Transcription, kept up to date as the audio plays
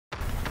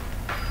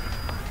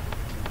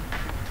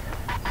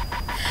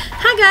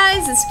Hi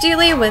guys, it's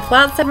Julie with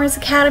Wild Summers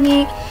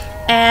Academy,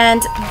 and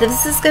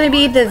this is going to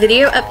be the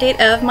video update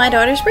of my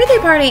daughter's birthday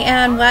party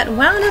and what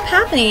wound up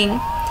happening.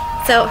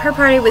 So her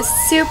party was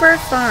super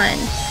fun,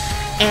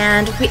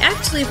 and we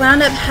actually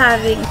wound up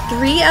having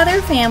 3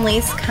 other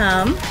families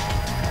come.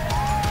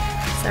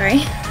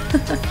 Sorry.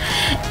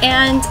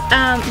 And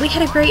we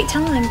had a great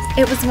time.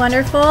 It was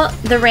wonderful.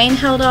 The rain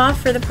held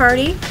off for the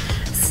party,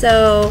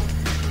 so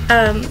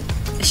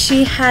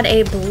she had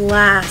a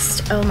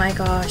blast. Oh my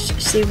gosh,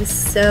 she was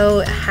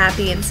so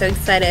happy and so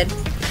excited.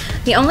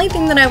 The only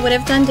thing that I would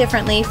have done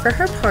differently for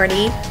her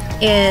party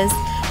is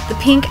the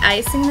pink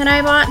icing that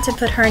I bought to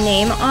put her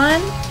name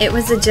on. It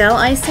was a gel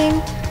icing,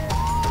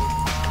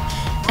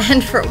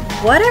 and for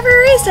whatever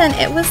reason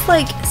it was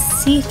like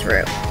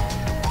see-through.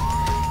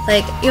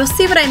 Like, you'll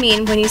see what I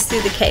mean when you see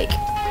the cake.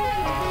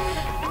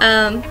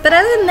 But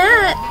other than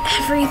that,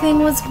 everything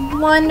was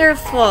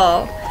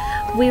wonderful.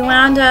 We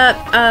wound up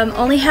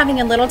only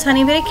having a little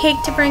tiny bit of cake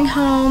to bring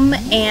home,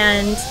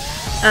 and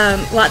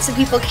lots of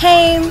people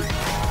came,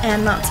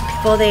 and lots of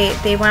people,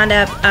 they wound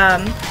up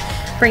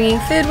bringing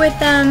food with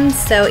them.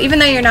 So even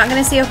though you're not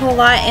going to see a whole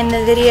lot in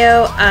the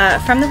video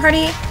from the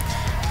party,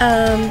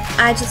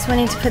 I just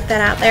wanted to put that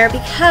out there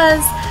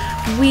because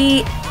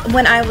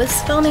when I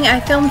was filming, I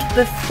filmed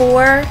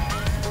before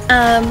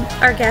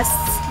our guests,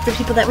 the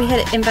people that we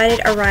had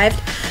invited,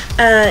 arrived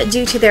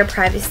due to their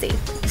privacy.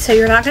 So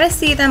you're not going to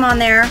see them on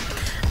there.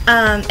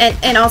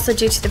 And also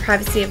due to the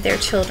privacy of their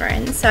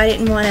children, so I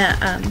didn't want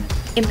to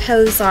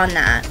impose on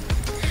that.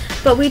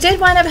 But we did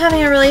wind up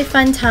having a really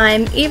fun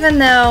time, even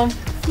though,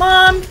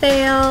 mom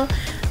fail,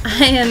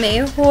 I am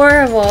a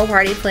horrible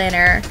party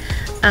planner.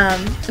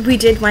 We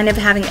did wind up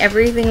having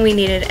everything we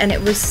needed, and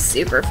it was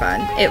super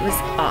fun. It was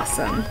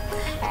awesome.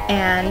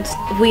 And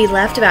we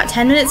left about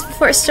 10 minutes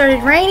before it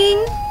started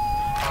raining,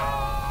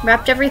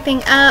 wrapped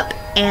everything up,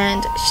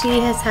 and she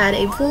has had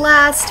a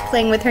blast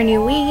playing with her new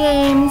Wii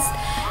games,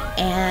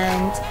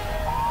 and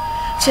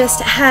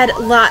just had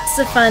lots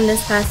of fun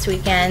this past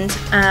weekend.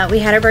 We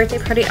had our birthday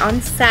party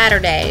on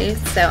Saturday,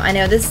 so I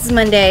know this is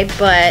Monday,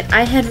 but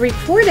I had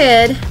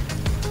recorded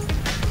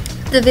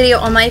the video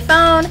on my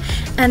phone,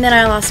 and then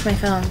I lost my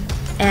phone,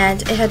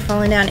 and it had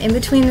fallen down in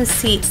between the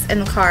seats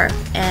in the car,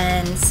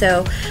 and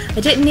so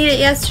I didn't need it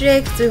yesterday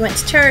because we went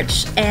to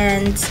church,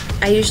 and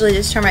I usually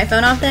just turn my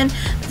phone off then.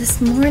 But this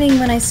morning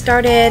when I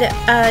started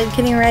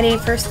getting ready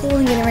for school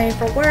and getting ready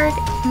for work,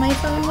 my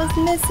phone was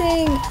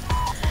missing.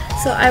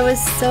 So I was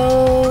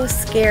so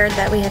scared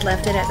that we had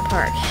left it at the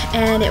park,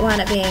 and it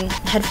wound up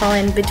had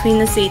fallen between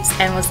the seats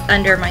and was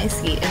under my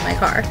seat in my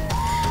car.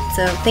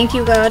 So thank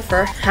you, God,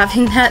 for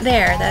having that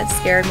there. That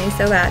scared me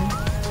so bad.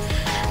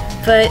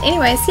 But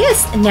anyways,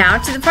 yes, now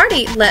to the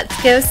party. Let's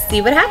go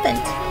see what happened.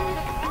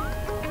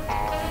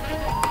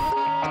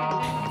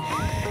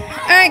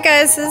 Alright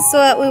guys, this is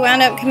what we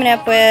wound up coming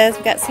up with.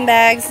 We got some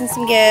bags and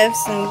some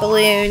gifts and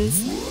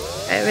balloons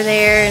over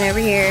there and over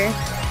here.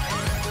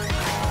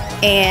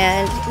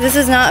 And this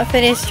is not a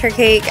finished her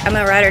cake. I'm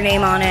gonna write her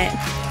name on it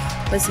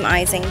with some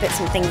icing, put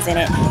some things in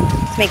it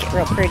to make it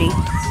real pretty.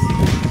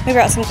 We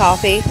brought some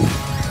coffee,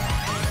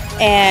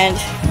 and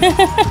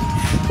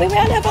we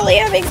wound up only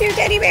having 2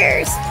 teddy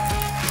bears.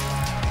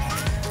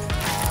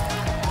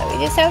 So we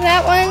just have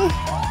that one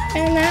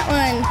and that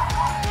one.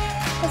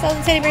 That's all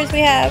the teddy bears we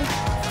have.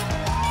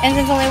 And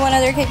since only one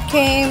other kid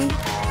came,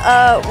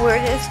 we're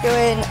just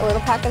doing a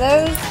little pack of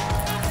those.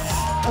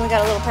 And we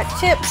got a little pack of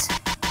chips.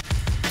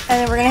 And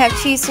then we're going to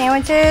have cheese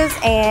sandwiches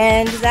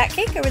and that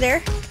cake over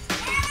there.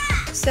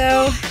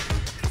 So,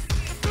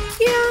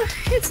 yeah,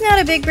 it's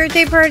not a big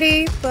birthday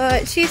party,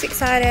 but she's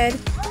excited.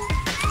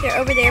 They're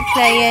over there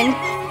playing.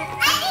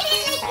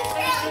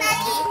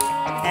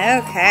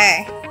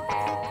 Okay.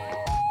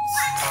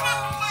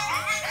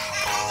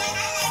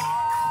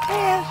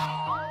 Yeah.